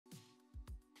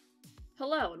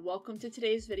Hello and welcome to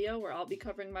today's video where I'll be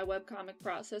covering my webcomic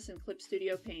process in Clip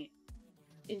Studio Paint.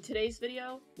 In today's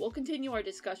video, we'll continue our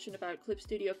discussion about Clip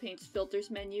Studio Paint's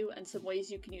filters menu and some ways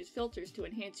you can use filters to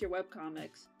enhance your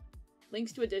webcomics.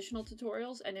 Links to additional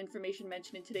tutorials and information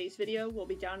mentioned in today's video will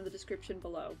be down in the description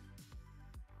below.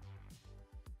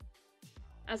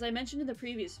 As I mentioned in the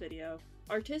previous video,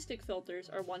 artistic filters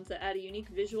are ones that add a unique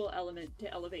visual element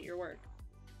to elevate your work.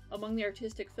 Among the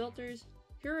artistic filters,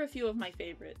 here are a few of my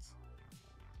favorites.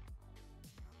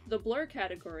 The blur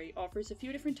category offers a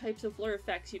few different types of blur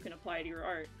effects you can apply to your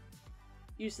art.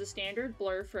 Use the standard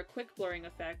blur for a quick blurring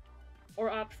effect, or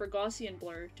opt for Gaussian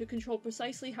blur to control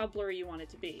precisely how blurry you want it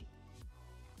to be.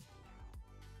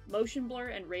 Motion blur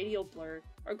and radial blur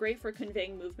are great for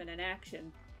conveying movement and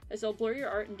action, as they'll blur your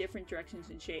art in different directions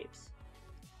and shapes.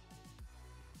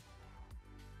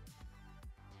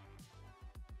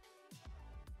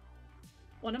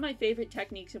 One of my favorite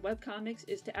techniques in webcomics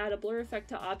is to add a blur effect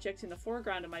to objects in the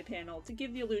foreground of my panel to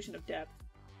give the illusion of depth.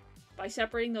 By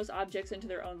separating those objects into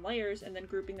their own layers and then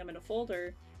grouping them in a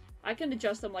folder, I can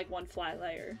adjust them like one flat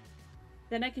layer.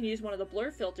 Then I can use one of the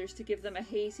blur filters to give them a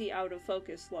hazy, out of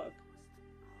focus look.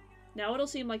 Now it'll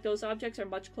seem like those objects are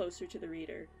much closer to the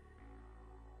reader.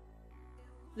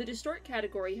 The distort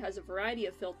category has a variety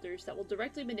of filters that will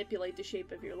directly manipulate the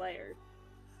shape of your layer.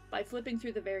 By flipping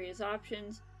through the various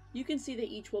options, you can see that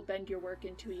each will bend your work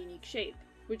into a unique shape,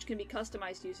 which can be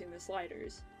customized using the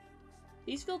sliders.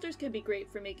 These filters can be great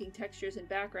for making textures and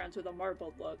backgrounds with a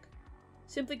marbled look.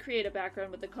 Simply create a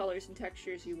background with the colors and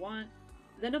textures you want,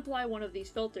 then apply one of these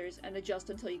filters and adjust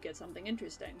until you get something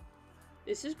interesting.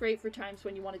 This is great for times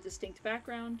when you want a distinct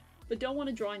background, but don't want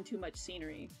to draw in too much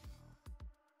scenery.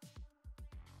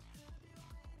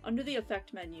 Under the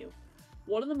Effect menu,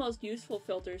 one of the most useful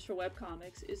filters for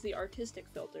webcomics is the Artistic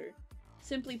filter.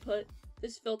 Simply put,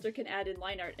 this filter can add in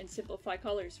line art and simplify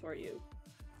colors for you.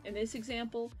 In this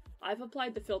example, I've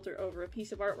applied the filter over a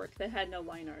piece of artwork that had no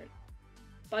line art.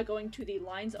 By going to the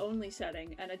Lines Only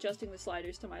setting and adjusting the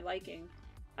sliders to my liking,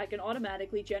 I can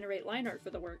automatically generate line art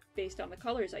for the work based on the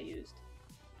colors I used.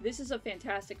 This is a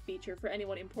fantastic feature for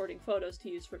anyone importing photos to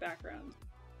use for background.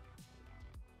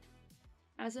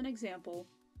 As an example,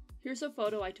 here's a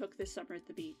photo I took this summer at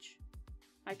the beach.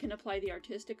 I can apply the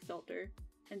Artistic filter,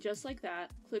 and just like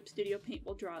that, Clip Studio Paint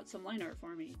will draw out some line art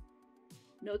for me.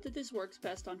 Note that this works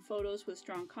best on photos with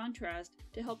strong contrast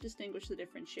to help distinguish the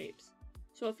different shapes.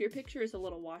 So if your picture is a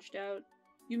little washed out,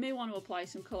 you may want to apply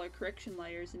some color correction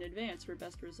layers in advance for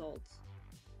best results.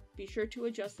 Be sure to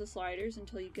adjust the sliders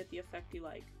until you get the effect you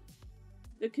like.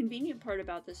 The convenient part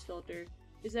about this filter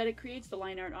is that it creates the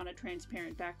line art on a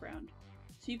transparent background,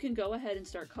 so you can go ahead and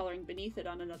start coloring beneath it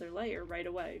on another layer right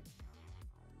away.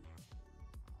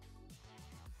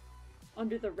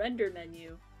 Under the Render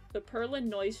menu, the Perlin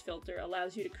Noise filter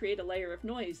allows you to create a layer of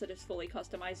noise that is fully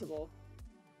customizable.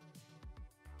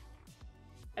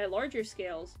 At larger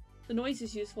scales, the noise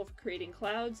is useful for creating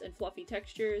clouds and fluffy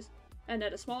textures, and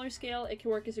at a smaller scale, it can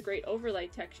work as a great overlay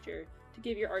texture to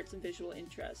give your art some visual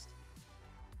interest.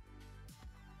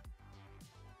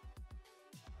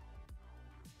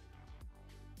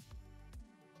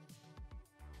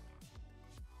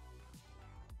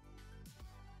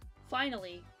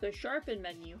 Finally, the Sharpen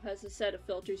menu has a set of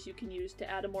filters you can use to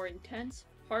add a more intense,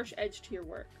 harsh edge to your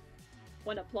work.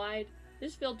 When applied,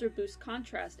 this filter boosts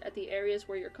contrast at the areas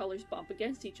where your colors bump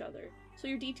against each other, so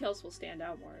your details will stand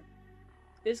out more.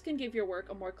 This can give your work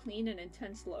a more clean and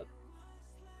intense look.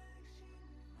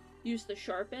 Use the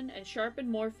Sharpen and Sharpen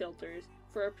More filters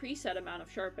for a preset amount of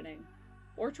sharpening,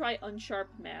 or try Unsharp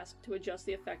Mask to adjust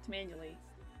the effect manually.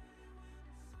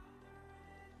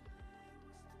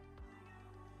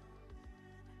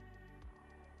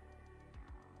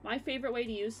 My favorite way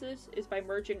to use this is by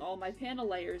merging all my panel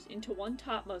layers into one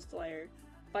topmost layer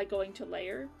by going to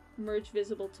Layer, Merge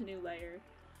Visible to New Layer,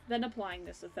 then applying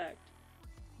this effect.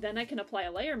 Then I can apply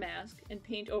a layer mask and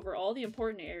paint over all the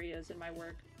important areas in my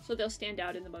work so they'll stand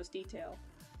out in the most detail.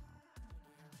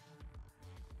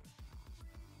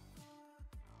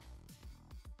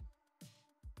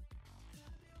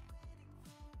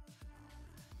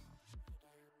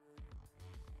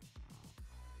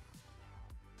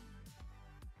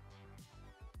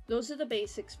 Those are the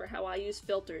basics for how I use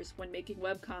filters when making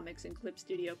webcomics in Clip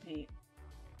Studio Paint.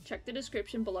 Check the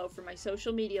description below for my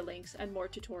social media links and more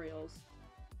tutorials.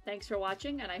 Thanks for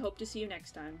watching, and I hope to see you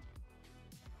next time.